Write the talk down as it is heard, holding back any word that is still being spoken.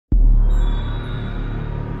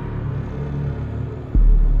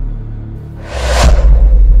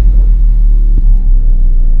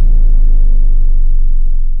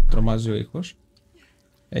τρομάζει ο ήχος.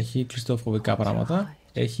 Έχει κλειστοφοβικά πράγματα.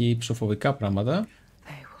 Έχει υψοφοβικά πράγματα.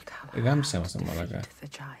 Γάμισε μας τα μαλακά.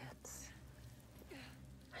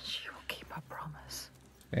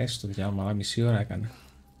 Έστω διάλογο, μισή ώρα έκανε.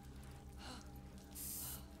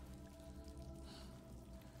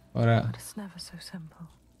 Ωραία.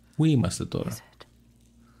 Πού είμαστε τώρα?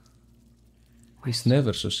 It's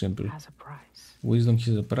never so simple. Wisdom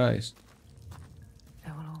has a price.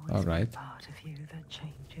 All right.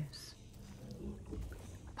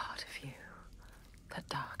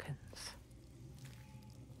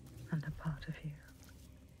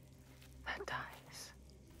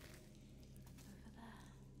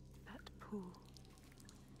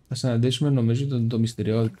 Θα συναντήσουμε νομίζω το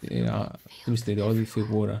μυστηριώδη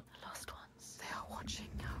φιγούρα.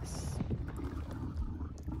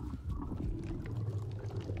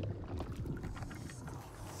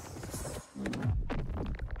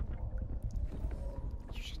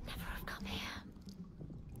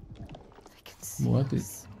 What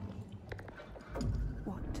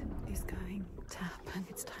is going to happen?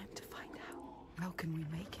 It's time to find out. How can we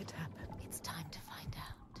make it happen? It's time to find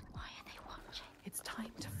out. Why are they watching? It's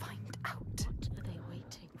time to find out. What are they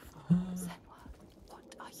waiting for? Senua, what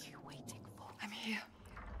are you waiting for? I'm here.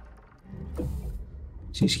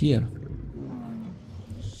 She's here.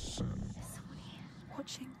 There's someone here.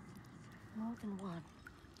 Watching. More than one.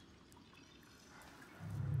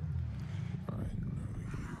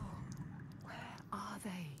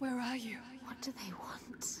 Where are you? What do they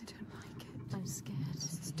want? I don't like it. I'm scared.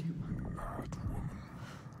 This is too much.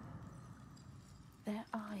 Their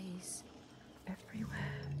eyes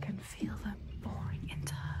everywhere. Can feel them boring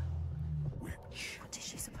into her. What is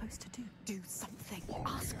she supposed to do? Do something.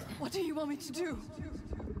 Ask them. What do you want me to do?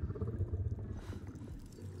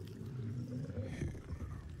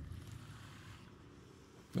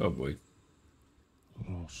 Oh boy.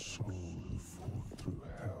 Lost soul who fought through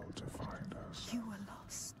hell to find us. You were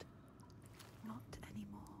lost. Not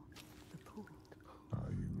anymore. The pool.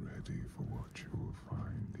 Are you ready for what you will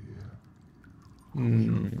find here?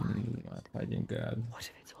 Fucking god. What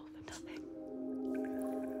if it's all for nothing?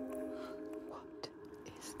 What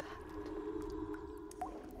is that?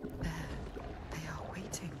 There. They are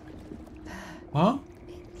waiting. There. Huh?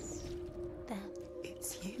 It's them.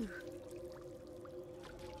 It's you.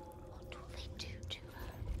 What will they do to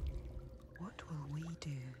her? What will we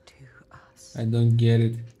do to us? I don't get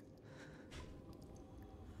it.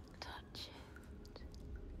 Touch it.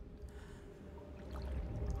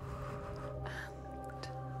 And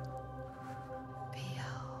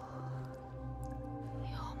feel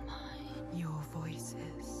your mind, your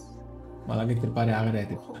voices. Μαλάκα και πάρει άγρια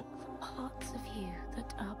τύπο. All the parts of you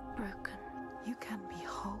that are broken. You can be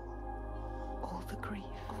whole. All the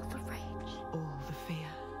grief, all the rage, all the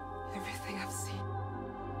fear. Everything I've seen.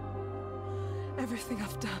 Everything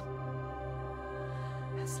I've done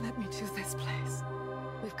has led me to this place.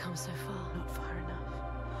 We've come so far. Not far enough.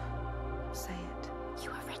 Say it. You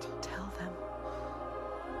are ready. Tell them.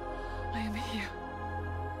 I am here.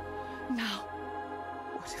 Now.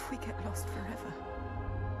 What if we get lost forever?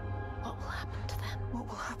 What will happen to them? What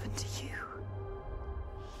will happen to you?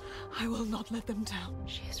 I will not let them down.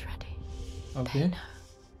 She is ready. Okay. They know.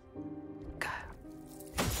 Go.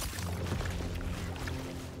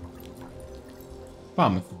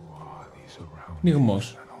 Πάμε. Who are these around Νιγμός.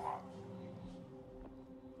 Senua?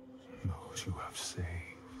 Those you have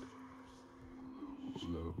saved.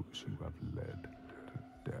 Those who have led to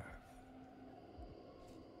death.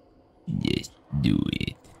 Just do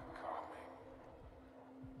it.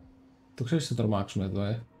 Το ξέρεις θα τρομάξουμε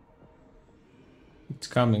εδώ, It's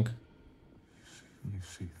coming. You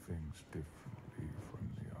see things differently from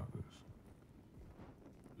the others.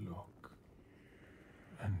 Look,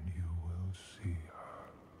 and you will see her.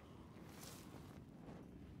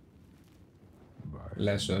 By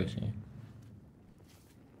Λες όχι.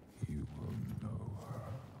 you will know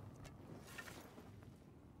her.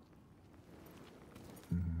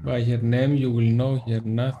 By her name you will know her.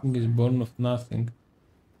 Nothing is born of nothing.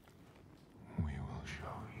 We will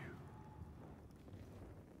show you.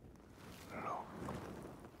 Look.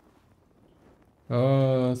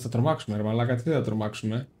 Θα τρομάξουμε ρε μαλάκα, τι θα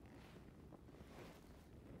τρομάξουμε.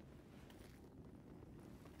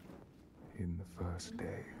 In the first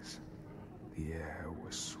days, the air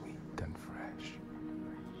was sweet and fresh.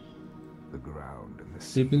 The ground and the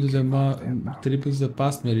sea Trip into the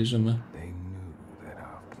past μυρίζομαι. They knew that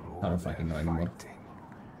after all I don't fucking know anymore. fighting,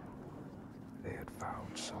 they had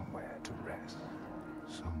found somewhere to rest,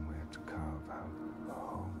 somewhere to carve out a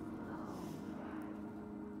home.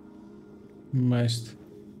 Μάλιστα.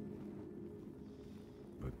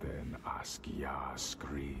 But Then Askia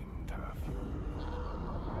screamed her fury.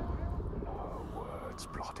 Her words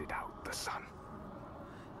blotted out the sun.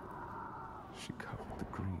 She covered the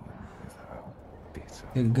green with her bitter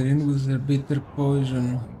The green with their bitter poison.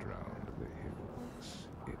 and drowned the hills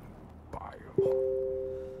in bile.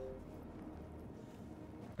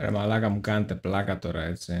 Ρε μαλάκα, μου κάνετε πλάκα τώρα,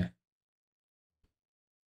 έτσι.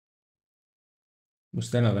 Μου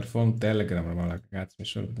στέλνει αδερφό μου Telegram, ρε μαλάκα, κάτσε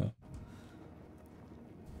μισό λεπτό.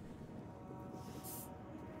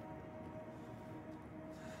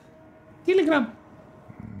 Telegram!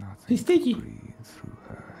 Nothing Πιστίκι! could breathe through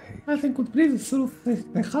her hate, Nothing could breathe through the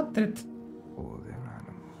hatred. all their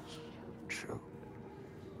animals choked.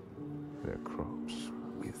 Their crops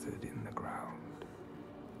withered in the ground,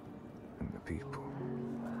 and the people too.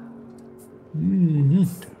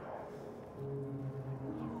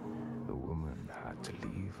 The woman had to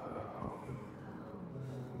leave her home,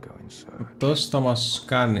 go in search. Αυτός θα μας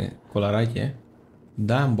κάνει κολαράκι,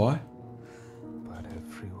 Damn boy. But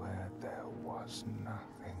everywhere there was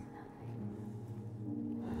nothing.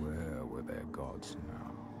 Where were their gods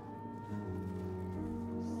now?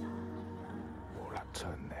 All had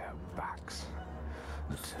turned their backs.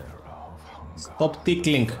 The terror of hunger Stop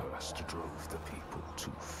tickling. first drove the people to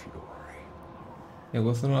fury.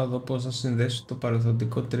 Εγώ θέλω να δω πώς θα συνδέσω το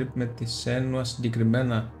παρελθοντικό trip με τη Senua,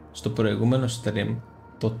 συγκεκριμένα στο προηγούμενο stream.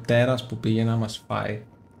 Το τέρας που πήγε να μας φάει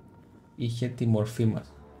είχε τη μορφή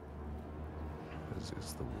μας. As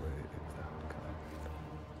is the way that kind.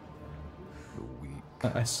 The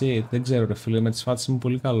weak Εσύ, δεν ξέρω ρε φίλε, με τις φάτες είμαι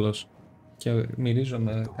πολύ καλός και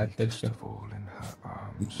μυρίζομαι κάτι weakest τέτοιο. of all in her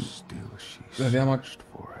arms, still she Δηλαδή άμα, searched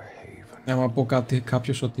for a haven. άμα πω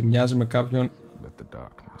κάποιος ότι μοιάζει με κάποιον, But the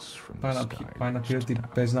darkness from πάει the να, sky πάει να πει reached ότι down.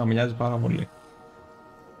 παίζει να μοιάζει πάρα πολύ.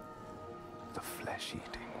 The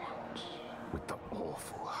flesh-eating ones, with the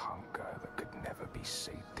awful hunger that could never be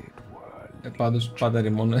sated, were Πάντως πάντα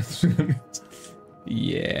ρημώνω έτσι.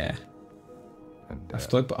 Yeah. and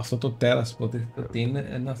Αυτό το τέρας υποτίθεται ότι είναι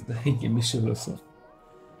ένας... και μισό λεπτό.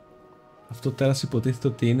 Αυτό το τέρας υποτίθεται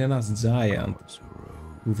ότι είναι ένας giant was a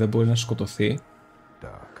road που δεν μπορεί να σκοτωθεί. darker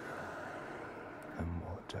and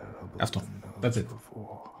more terrible Αυτό. than That's those it.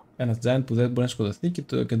 before. Ένας giant που δεν μπορεί να σκοτωθεί και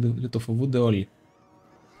το φοβούνται όλοι.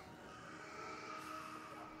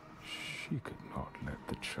 She could not let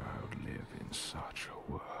the child live in such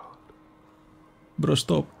a world,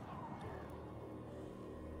 Μπροστό.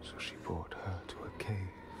 so she brought her to a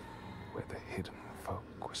cave where the hidden folk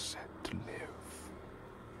were said to live.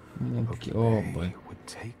 Oh boy. They would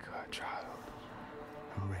take her child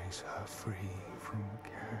and raise her free from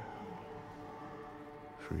care,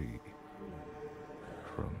 free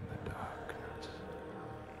from the darkness.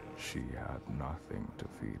 She had nothing to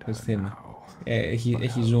feed her Χριστίνα. now.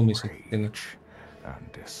 Έχει ζούμιση. Rage and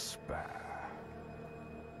despair.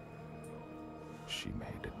 She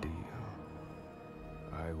made a deal.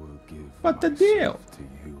 I will give What the deal? myself to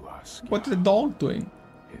you, Askia, What's the dog doing?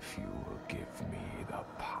 if you will give me the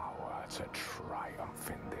power to triumph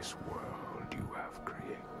in this world you have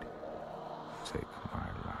created. Take my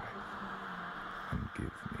life and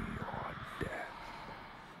give me your death.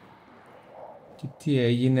 Και τι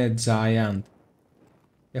έγινε giant.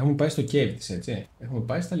 Έχουμε πάει στο cave της, έτσι. Έχουμε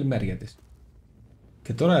πάει στα λιμέρια της.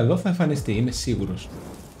 Και τώρα εδώ θα εμφανιστεί, είμαι σίγουρος.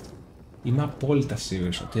 Είμαι απόλυτα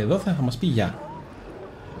σίγουρος ότι εδώ θα μας πει γεια.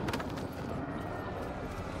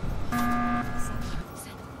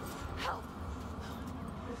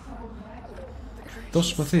 Τόσο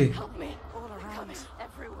σπαθί. Help me! All around,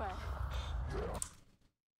 everywhere.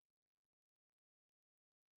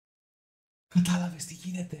 Κατάλαβες τι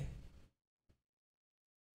γίνεται.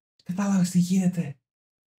 Κατάλαβες τι γίνεται.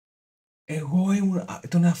 Εγώ ήμουν...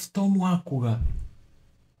 τον εαυτό μου άκουγα.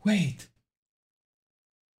 Wait.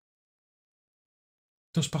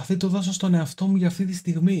 Το σπαθί το δώσω στον εαυτό μου για αυτή τη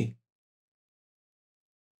στιγμή.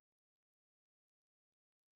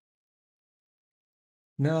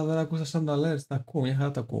 Ναι, αλλά δεν ακούσα σαν τα alerts. Τα ακούω, μια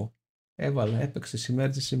χαρά τα ακούω. Έβαλα, έπαιξε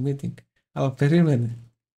emergency meeting. Αλλά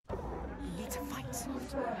περίμενε. You need to fight.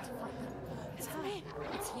 It's me.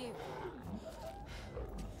 It's you.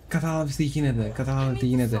 Κατάλαβες τι γίνεται. Κατάλαβες τι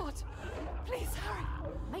γίνεται. Sword. Please hurry.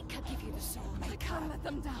 Make her give you the sword. I can't let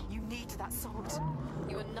them down. You need that sword.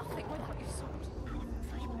 You are nothing without your sword.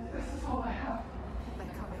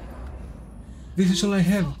 They're coming. This is all I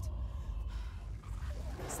have.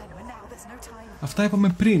 Senua, now there's no time. Αυτά είπαμε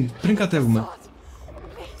πριν κατέβουμε. Sword.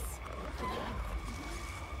 Please.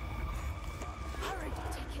 Hurry,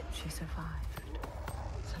 take it. She survived.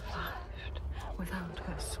 Survived without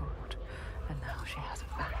her sword. And now she has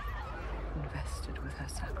it back, invested with her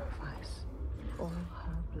sacrifice, all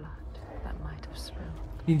her blood that might have spilled.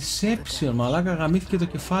 Inception, μαλάκα, γαμήθηκε το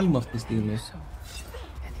κεφάλι μου αυτή τη στιγμή.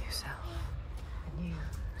 In yourself, and you,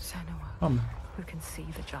 Senua, Πάμε. who can see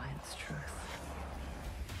the giant's truth.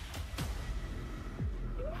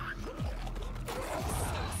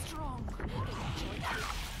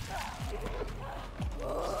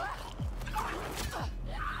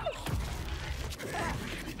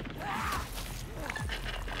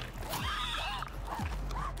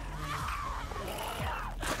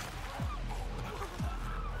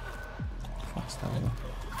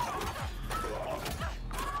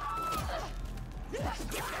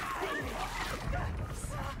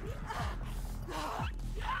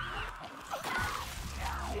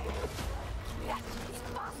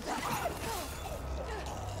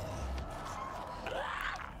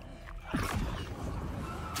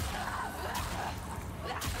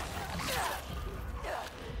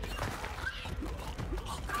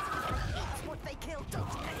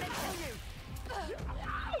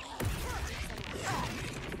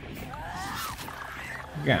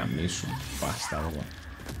 Γαμίσου, μπάσταρδο.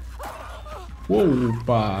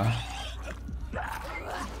 Οπα.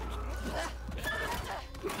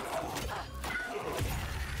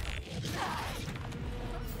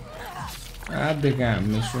 Άντε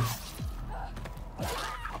γαμίσου.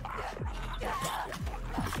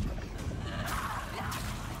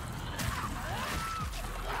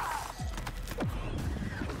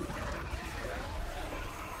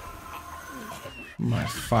 My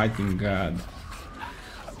fucking god.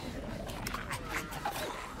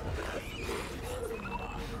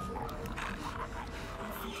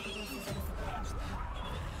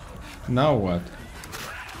 Now what?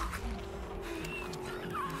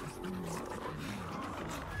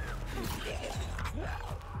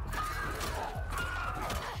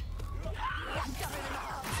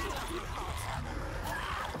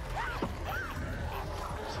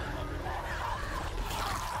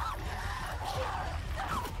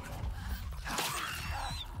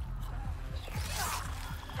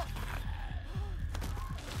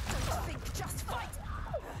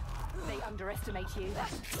 Underestimate you.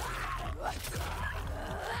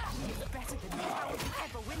 It's better than you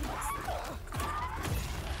ever win this.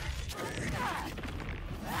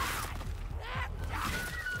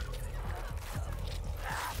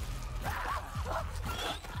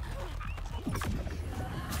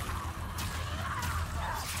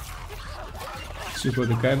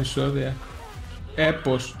 Ψυχωτικά επεισόδια.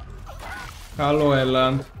 Έπος. Hello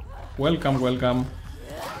Elland. Welcome, welcome.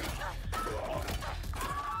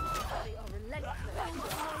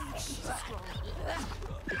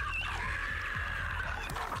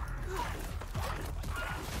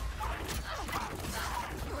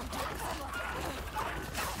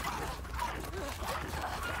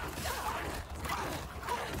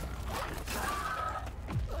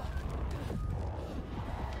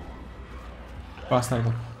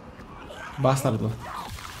 Μπάσταρδο. Μπάσταρδο.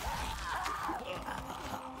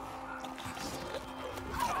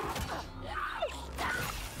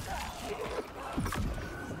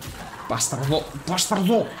 Μπάσταρδο.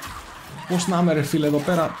 Μπάσταρδο. Πώς να είμαι ρε φίλε εδώ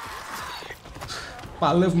πέρα.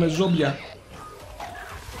 Παλεύουμε ζόμπια.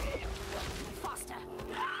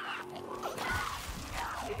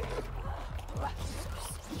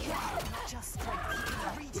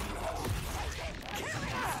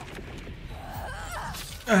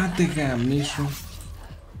 Άντε γαμίσου.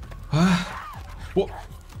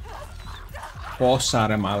 Πόσα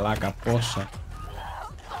ρε μαλάκα, πόσα.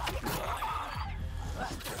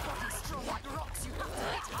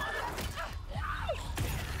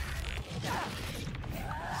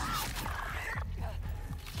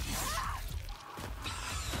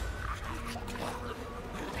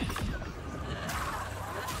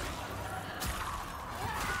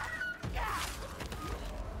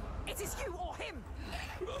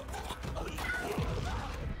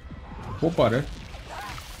 Πού ρε.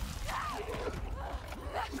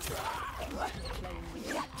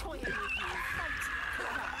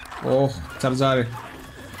 Ωχ, τσαρτζάρι.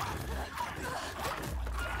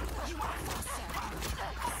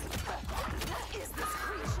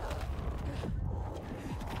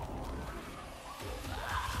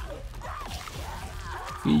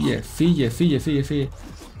 Φύγε, φύγε, φύγε, φύγε, φύγε.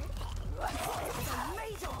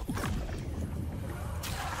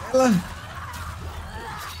 Έλα.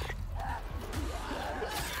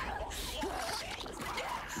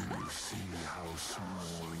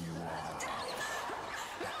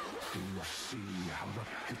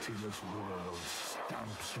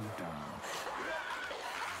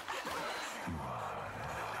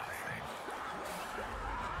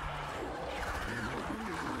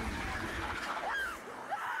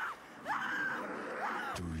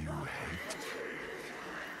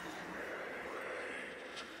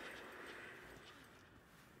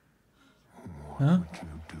 Huh? What would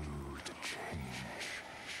you do to change?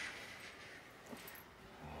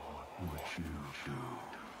 What would you do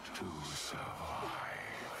to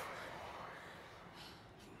survive?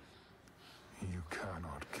 You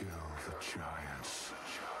cannot kill the giants.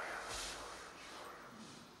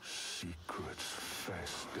 Secrets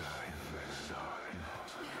fester in the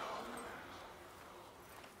darkness.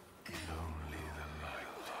 And only the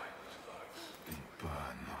light can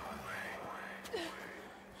burn them away.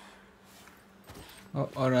 Oh,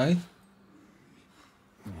 alright.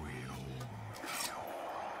 We all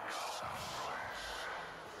somewhere.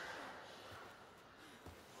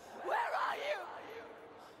 Where are you?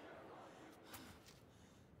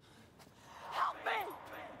 Help me!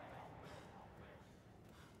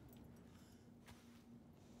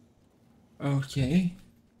 Okay.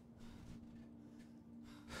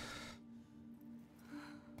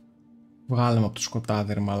 Βγάλε με από το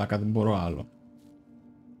σκοτάδι, ρε μαλάκα, δεν μπορώ άλλο.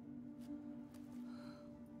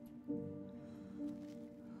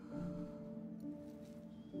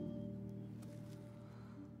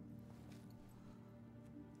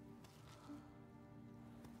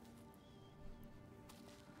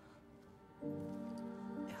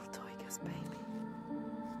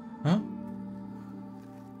 Huh?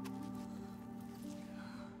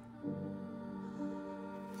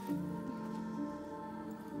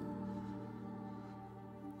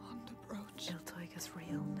 Iltoiga's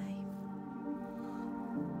real name.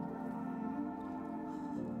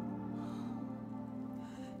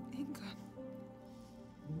 Ingun.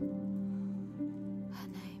 Her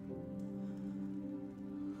name.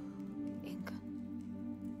 Ingun.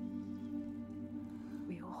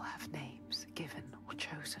 We all have names, given or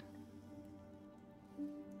chosen.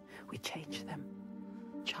 We change them,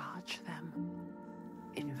 charge them,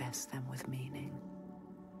 invest them with meaning.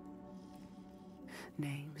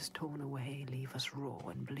 Names torn away leave us raw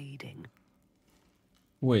and bleeding.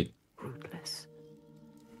 Wait. Rootless.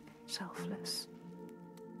 Selfless.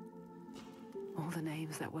 All the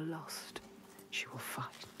names that were lost, she will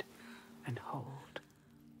find and hold.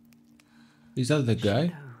 Is that the guy?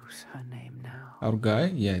 She knows her name now. Our guy?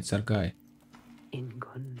 Yeah, it's our guy.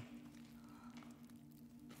 Ingun.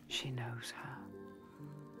 She knows her.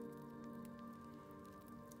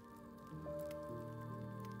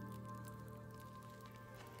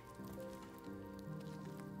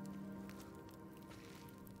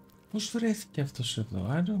 Πώς βρέθηκε αυτός εδώ?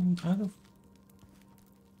 I don't...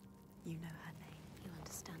 You know her name. You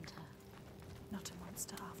understand her. Not a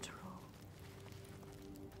monster after all.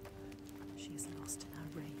 She is lost in her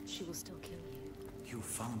rage. She will still kill you. You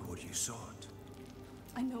found what you sought.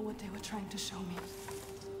 I know what they were trying to show me.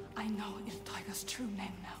 I know Iltoiga's true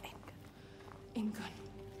name now. Ingun.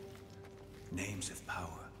 Names of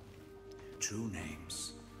power. True names.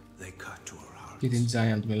 They cut to our hearts. Και την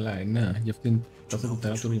Giant μιλάει, ναι, γι' αυτήν To αυτό know που the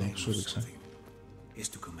τερά true του name σου of έδειξα. something is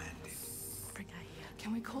to command it. Bring her here.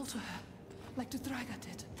 Can we call to her, like the Draga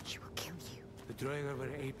did? She will kill you. The Draugr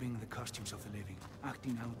were aping the costumes of the living,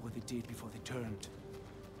 acting out what they did before they turned.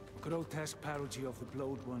 Grotesque parody of the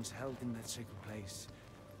blowed ones held in that sacred place.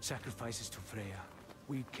 Sacrifices to Freya.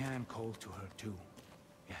 We can call to her too.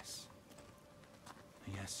 Yes.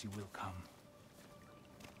 Yes, she will come.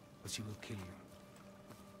 But she will kill you.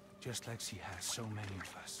 Just like she has so many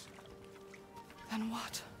of us. Then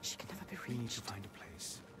what? She can never be We need to reached. find a place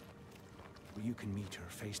where you can meet her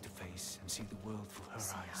face to face and see the world through her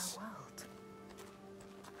See eyes. her world.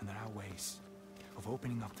 And there are ways of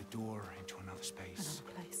opening up the door into another space. Another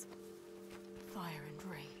place. Fire and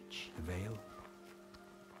rage. The veil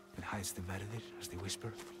that hides the Verdir as they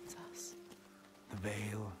whisper. It's us. The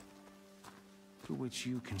veil through which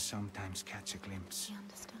you can sometimes catch a glimpse. She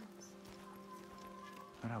understands.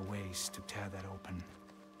 There are ways to tear that open.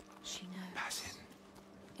 She knows. Pass in.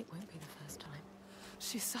 It won't be the first time.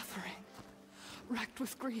 She's suffering. Racked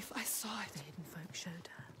with grief, I saw it. The hidden folk showed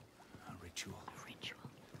her. A ritual. A ritual.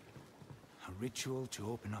 A ritual to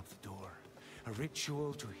open up the door. A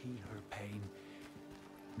ritual to heal her pain.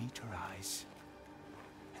 Meet her eyes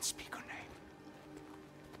and speak her name.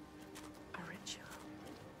 A ritual.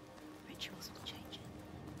 Rituals will change it.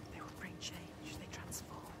 They will bring change. They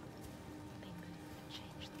transform. They move and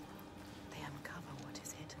change the world. They uncover what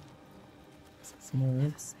is hidden. Something you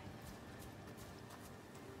never say.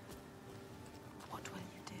 What will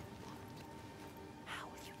you do? How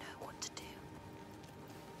will you know what to do?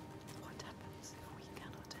 What happens if we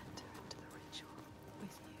cannot enter into the ritual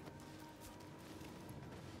with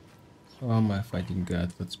you? Oh my fucking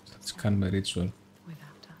god, that's kind of a ritual.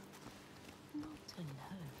 Without her. Not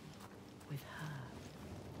alone. With her.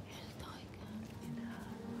 Iltoiga. In her.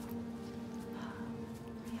 Her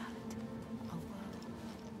reality. A world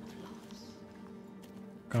of loss.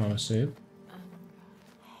 Κάναμε save.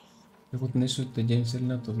 Έχω την αίσθηση ότι το game θέλει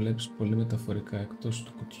να το βλέπεις πολύ μεταφορικά εκτός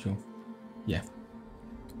του κουτιού. Yeah.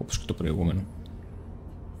 Όπως και το προηγούμενο.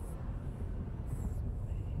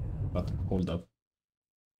 But hold up.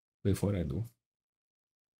 Before I do.